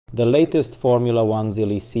The latest Formula One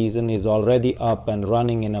silly season is already up and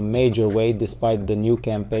running in a major way despite the new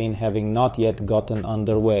campaign having not yet gotten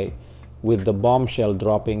underway, with the bombshell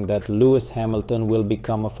dropping that Lewis Hamilton will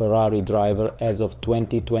become a Ferrari driver as of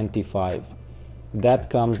 2025. That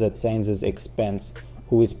comes at Sainz's expense,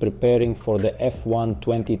 who is preparing for the F1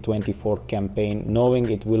 2024 campaign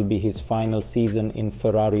knowing it will be his final season in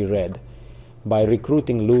Ferrari red. By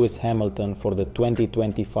recruiting Lewis Hamilton for the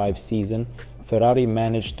 2025 season, Ferrari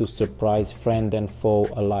managed to surprise friend and foe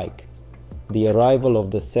alike. The arrival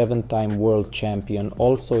of the 7-time world champion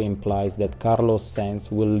also implies that Carlos Sainz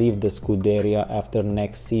will leave the Scuderia after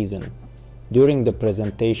next season. During the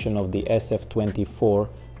presentation of the SF24,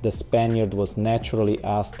 the Spaniard was naturally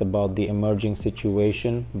asked about the emerging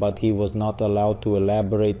situation, but he was not allowed to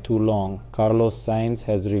elaborate too long. Carlos Sainz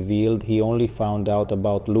has revealed he only found out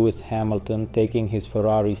about Lewis Hamilton taking his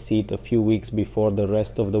Ferrari seat a few weeks before the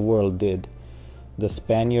rest of the world did. The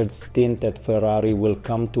Spaniard's stint at Ferrari will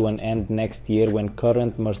come to an end next year when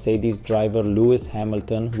current Mercedes driver Lewis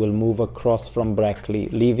Hamilton will move across from Brackley,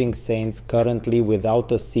 leaving Sainz currently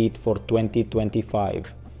without a seat for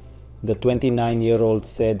 2025. The 29-year-old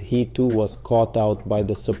said he too was caught out by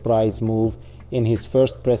the surprise move in his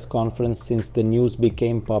first press conference since the news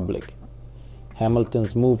became public.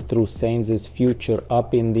 Hamilton's move threw Sainz's future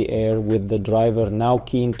up in the air, with the driver now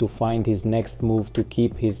keen to find his next move to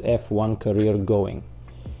keep his F1 career going.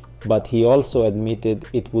 But he also admitted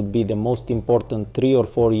it would be the most important 3 or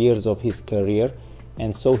 4 years of his career,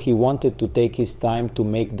 and so he wanted to take his time to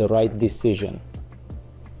make the right decision.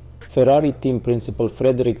 Ferrari team principal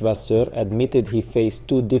Frédéric Vasseur admitted he faced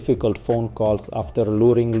 2 difficult phone calls after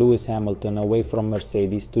luring Lewis Hamilton away from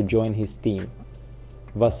Mercedes to join his team.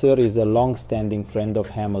 Vasseur is a long-standing friend of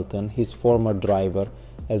Hamilton, his former driver,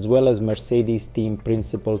 as well as Mercedes team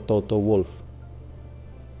principal Toto Wolff.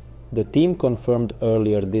 The team confirmed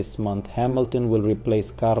earlier this month Hamilton will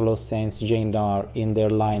replace Carlos Sainz Jr. in their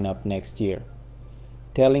lineup next year.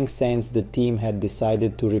 Telling Sainz the team had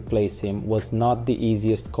decided to replace him was not the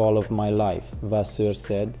easiest call of my life, Vasseur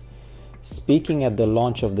said. Speaking at the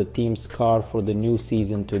launch of the team's car for the new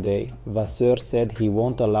season today, Vasseur said he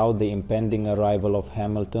won't allow the impending arrival of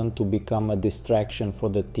Hamilton to become a distraction for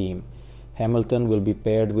the team. Hamilton will be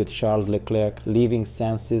paired with Charles Leclerc, leaving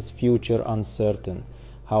Sainz's future uncertain.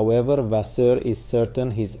 However, Vasseur is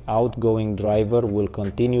certain his outgoing driver will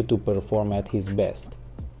continue to perform at his best.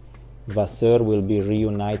 Vasseur will be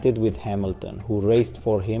reunited with Hamilton, who raced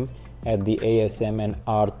for him at the ASM and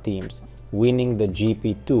R teams, winning the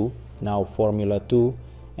GP2, now Formula 2,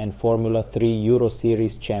 and Formula 3 Euro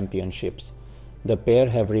Series championships. The pair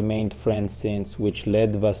have remained friends since, which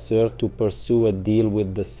led Vasseur to pursue a deal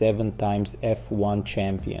with the 7-time F1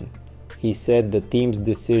 champion. He said the team's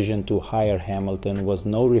decision to hire Hamilton was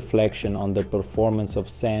no reflection on the performance of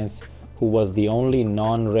Sainz, who was the only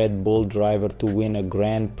non-Red Bull driver to win a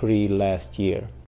Grand Prix last year.